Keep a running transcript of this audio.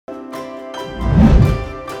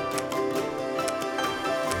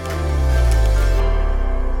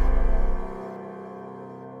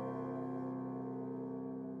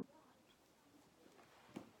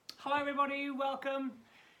everybody, welcome.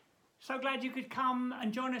 So glad you could come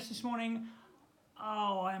and join us this morning.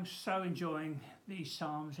 Oh, I am so enjoying these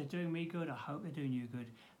Psalms. They're doing me good. I hope they're doing you good.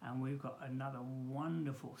 And we've got another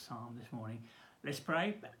wonderful Psalm this morning. Let's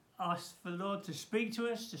pray. Ask for the Lord to speak to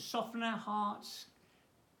us, to soften our hearts,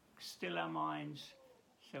 still our minds,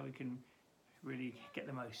 so we can really get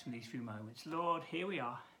the most from these few moments. Lord, here we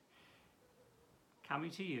are,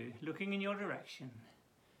 coming to you, looking in your direction.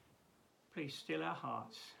 Please still our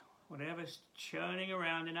hearts. Whatever's churning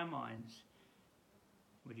around in our minds,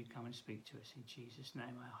 would you come and speak to us? In Jesus'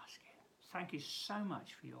 name I ask you. Thank you so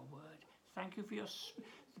much for your word. Thank you for the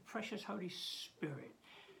precious Holy Spirit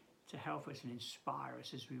to help us and inspire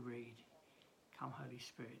us as we read. Come, Holy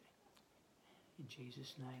Spirit, in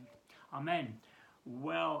Jesus' name. Amen.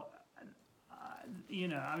 Well,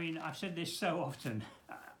 I've said this so often.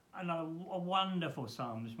 A wonderful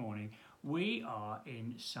psalm this morning. We are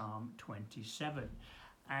in Psalm 27.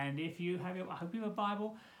 And if you have I hope you have a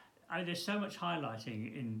Bible. There's so much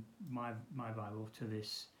highlighting in my Bible to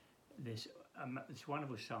this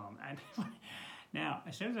wonderful psalm. And now,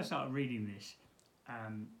 as soon as I start reading this,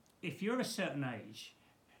 if you're a certain age,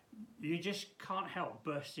 you just can't help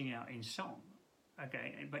bursting out in song.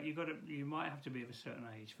 Okay, but you might have to be of a certain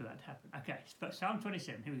age for that to happen. Okay, but Psalm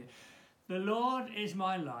 27. Here we go. The Lord is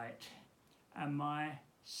my light and my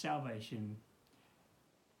salvation.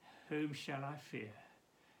 Whom shall I fear?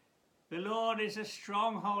 The Lord is a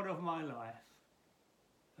stronghold of my life.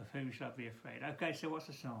 Of whom shall I be afraid? Okay, so what's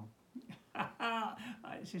the song?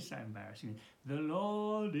 This is so embarrassing. The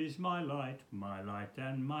Lord is my light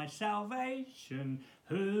and my salvation.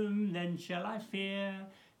 Whom then shall I fear?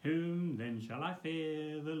 Whom then shall I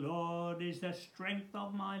fear? The Lord is the strength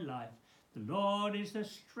of my life. The Lord is the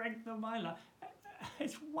strength of my life.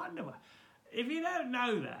 It's wonderful. If you don't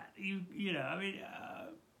know that,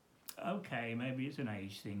 okay, maybe it's an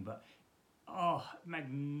age thing, but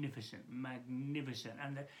magnificent,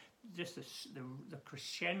 and the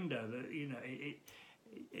crescendo,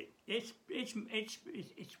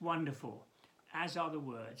 it's wonderful, as are the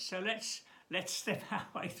words. So let's step our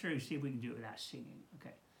way through, see if we can do it without singing.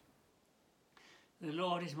 Okay. The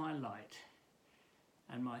Lord is my light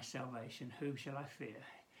and my salvation. Whom shall I fear?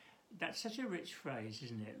 That's such a rich phrase,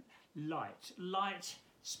 isn't it? Light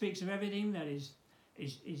speaks of everything that is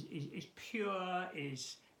pure.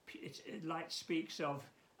 Light speaks of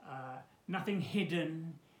nothing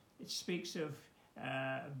hidden. It speaks of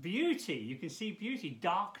beauty. You can see beauty.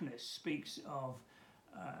 Darkness speaks of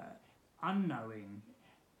unknowing.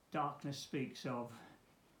 Darkness speaks of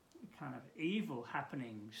kind of evil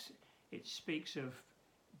happenings. It speaks of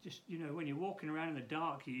just, when you're walking around in the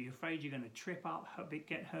dark, you're afraid you're going to trip up,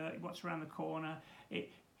 get hurt. What's around the corner?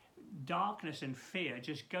 Darkness and fear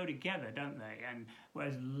just go together, don't they? And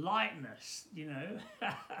whereas lightness,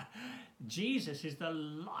 Jesus is the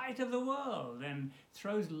light of the world and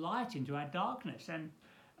throws light into our darkness. And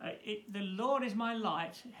the Lord is my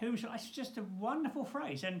light. It's just a wonderful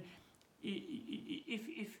phrase. And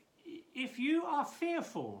if you are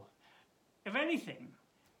fearful of anything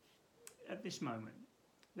at this moment,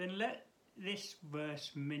 then let this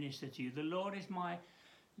verse minister to you. The Lord is my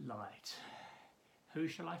light. Who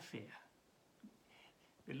shall I fear?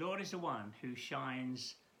 The Lord is the one who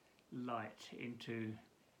shines light into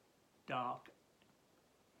dark,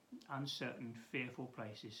 uncertain, fearful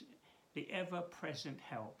places. The ever-present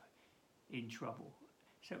help in trouble.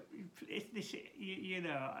 So,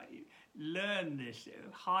 learn this,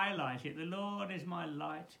 highlight it. The Lord is my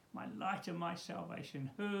light and my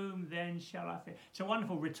salvation. Whom then shall I fear? It's a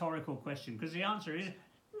wonderful rhetorical question, because the answer is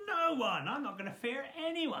no one. I'm not going to fear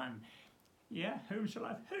anyone. Yeah, whom shall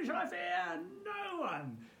I fear? No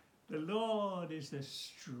one. The Lord is the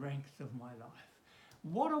strength of my life.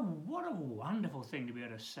 What a wonderful thing to be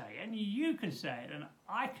able to say. And you can say it, and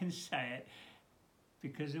I can say it,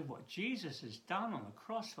 because of what Jesus has done on the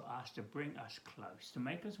cross for us to bring us close, to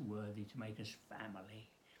make us worthy, to make us family.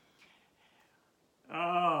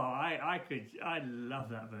 I love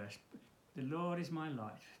that verse. The Lord is my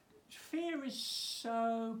light. Fear is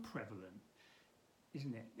so prevalent,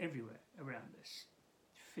 isn't it? Everywhere around us.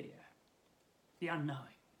 Fear. The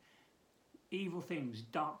unknowing. Evil things,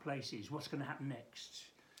 dark places. What's going to happen next?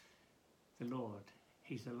 The Lord,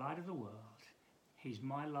 He's the light of the world. He's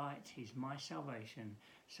my light. He's my salvation.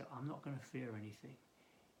 So I'm not going to fear anything.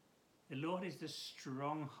 The Lord is the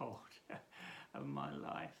stronghold of my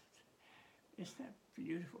life. Isn't that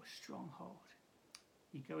beautiful? Stronghold.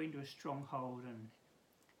 You go into a stronghold and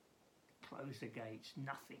close the gates.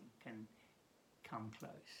 Nothing can come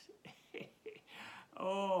close.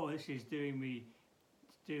 This is doing me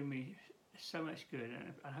so much good,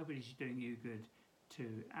 and I hope it is doing you good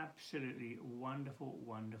 2. Absolutely wonderful,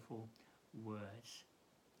 wonderful words.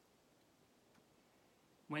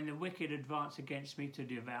 When the wicked advance against me to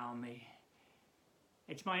devour me,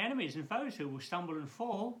 it's my enemies and foes who will stumble and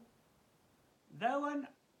fall. Though an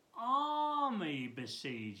army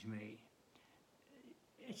besiege me,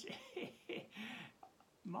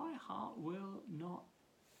 my heart will not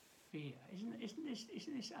fear. Isn't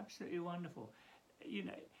this absolutely wonderful? You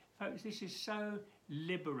know, folks, this is so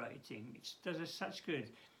liberating. It does us such good.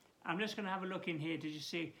 I'm just going to have a look in here. Did you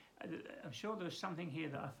see? I'm sure there was something here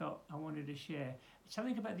that I felt I wanted to share.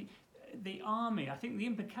 Something about the army. I think the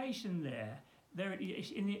implication there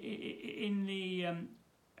in the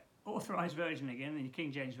Authorized Version again, in the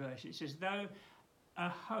King James Version, it says, though a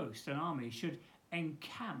host, an army, should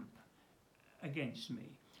encamp against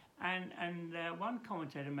me. And one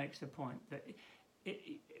commentator makes the point that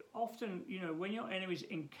it often, you know, when your enemy's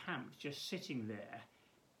encamped, just sitting there,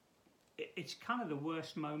 it's kind of the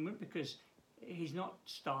worst moment, because he's not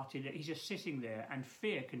started it, he's just sitting there, and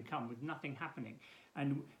fear can come with nothing happening.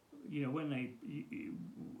 And you know,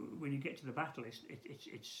 when you get to the battle,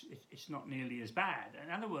 it's not nearly as bad.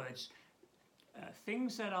 In other words,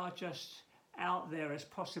 things that are just out there as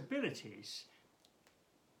possibilities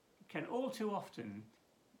can all too often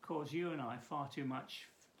cause you and I far too much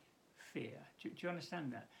fear. Do you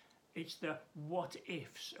understand that? It's the what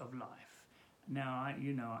ifs of life. Now,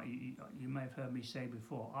 you may have heard me say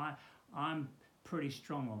before, I'm pretty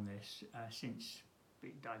strong on this since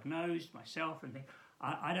being diagnosed myself, and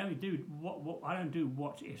I don't do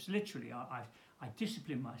what ifs. Literally, I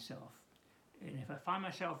discipline myself, and if I find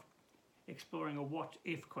myself exploring a what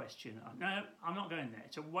if question, no, I'm not going there.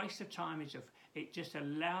 It's a waste of time. It just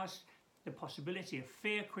allows the possibility of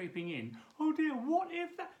fear creeping in. Oh dear, what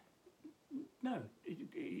if that? No,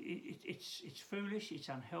 it's foolish. It's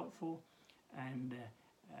unhelpful, and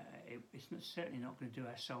it's certainly not going to do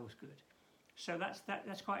our souls good. So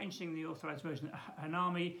that's quite interesting. The Authorized Version, an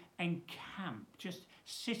army encamped, just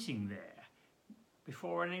sitting there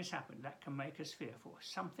before anything's happened. That can make us fearful.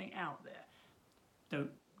 Something out there.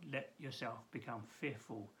 Don't let yourself become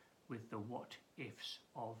fearful with the what ifs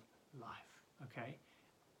of life. Okay.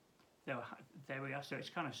 There we are. So it's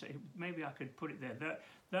kind of, maybe I could put it there.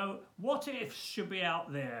 Though what ifs should be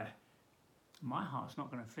out there, my heart's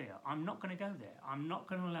not going to fear. I'm not going to go there. I'm not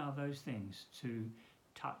going to allow those things to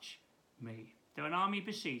touch me. Though an army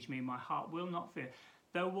besiege me, my heart will not fear.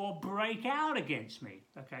 Though war break out against me,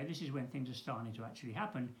 okay, this is when things are starting to actually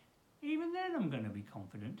happen, even then I'm going to be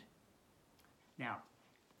confident. Now,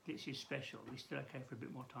 this is special. We're still okay for a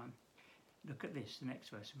bit more time. Look at this, the next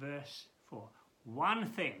verse, verse 4. One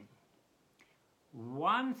thing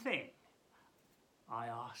I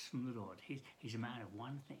ask from the Lord. He's a man of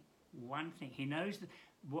one thing. One thing. He knows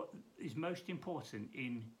what is most important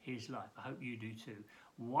in his life. I hope you do too.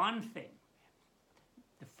 One thing.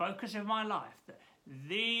 The focus of my life.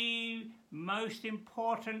 The most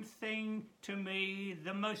important thing to me.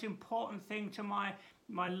 The most important thing to my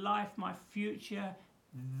life, my future.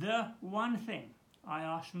 The one thing I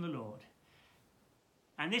ask from the Lord.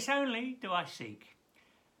 And this only do I seek.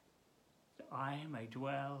 That I may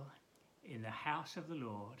dwell in the house of the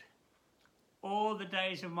Lord all the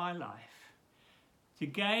days of my life, to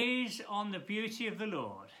gaze on the beauty of the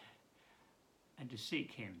Lord and to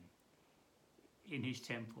seek him in his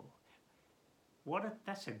temple.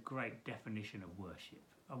 That's a great definition of worship,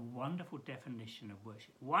 a wonderful definition of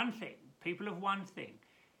worship. One thing, people of one thing,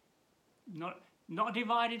 not a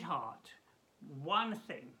divided heart, one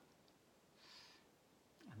thing.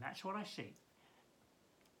 And that's what I seek,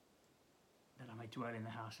 that I may dwell in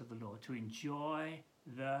the house of the Lord, to enjoy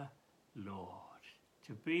the Lord,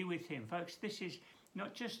 to be with him. Folks, this is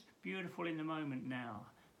not just beautiful in the moment now,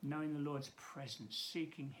 knowing the Lord's presence,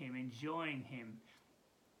 seeking him, enjoying him.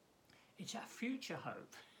 It's our future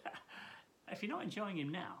hope. If you're not enjoying him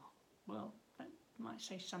now, well, that might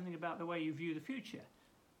say something about the way you view the future.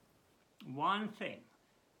 One thing,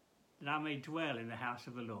 that I may dwell in the house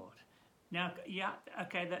of the Lord. Now, yeah,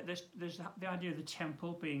 okay, there's the idea of the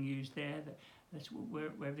temple being used there. That's where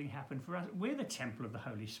everything happened for us. We're the temple of the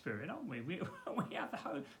Holy Spirit, aren't we? We have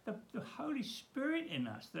the Holy Spirit in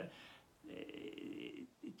us.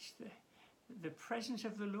 It's the presence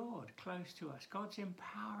of the Lord close to us. God's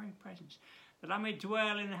empowering presence. That I may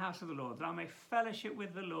dwell in the house of the Lord. That I may fellowship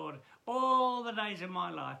with the Lord all the days of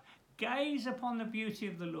my life. Gaze upon the beauty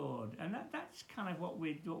of the Lord. And that's kind of what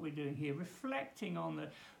we're doing here. Reflecting on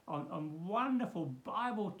wonderful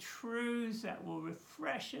Bible truths that will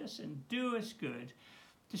refresh us and do us good,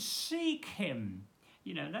 to seek him.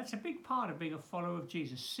 You know, that's a big part of being a follower of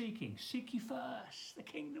Jesus. Seek ye first the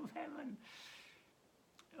kingdom of heaven.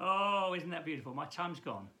 Oh, isn't that beautiful? My time's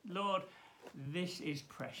gone. Lord, this is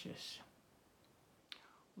precious.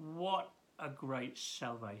 What a great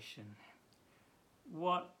salvation.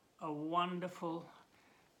 What a wonderful,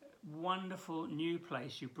 wonderful new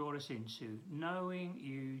place you brought us into, knowing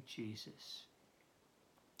you, Jesus.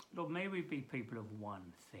 Lord, may we be people of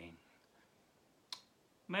one thing.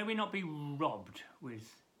 May we not be robbed with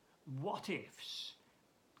what ifs,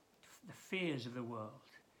 the fears of the world,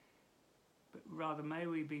 but rather may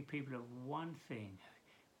we be people of one thing,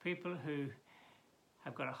 people who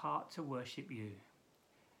have got a heart to worship you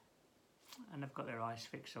and have got their eyes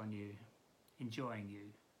fixed on you, enjoying you,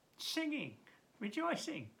 singing,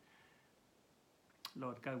 rejoicing.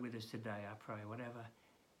 Lord, go with us today, I pray, whatever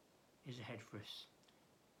is ahead for us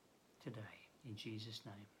today, in Jesus'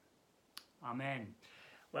 name. Amen.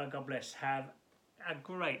 Well, God bless. Have a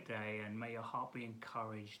great day, and may your heart be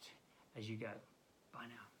encouraged as you go. Bye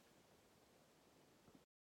now.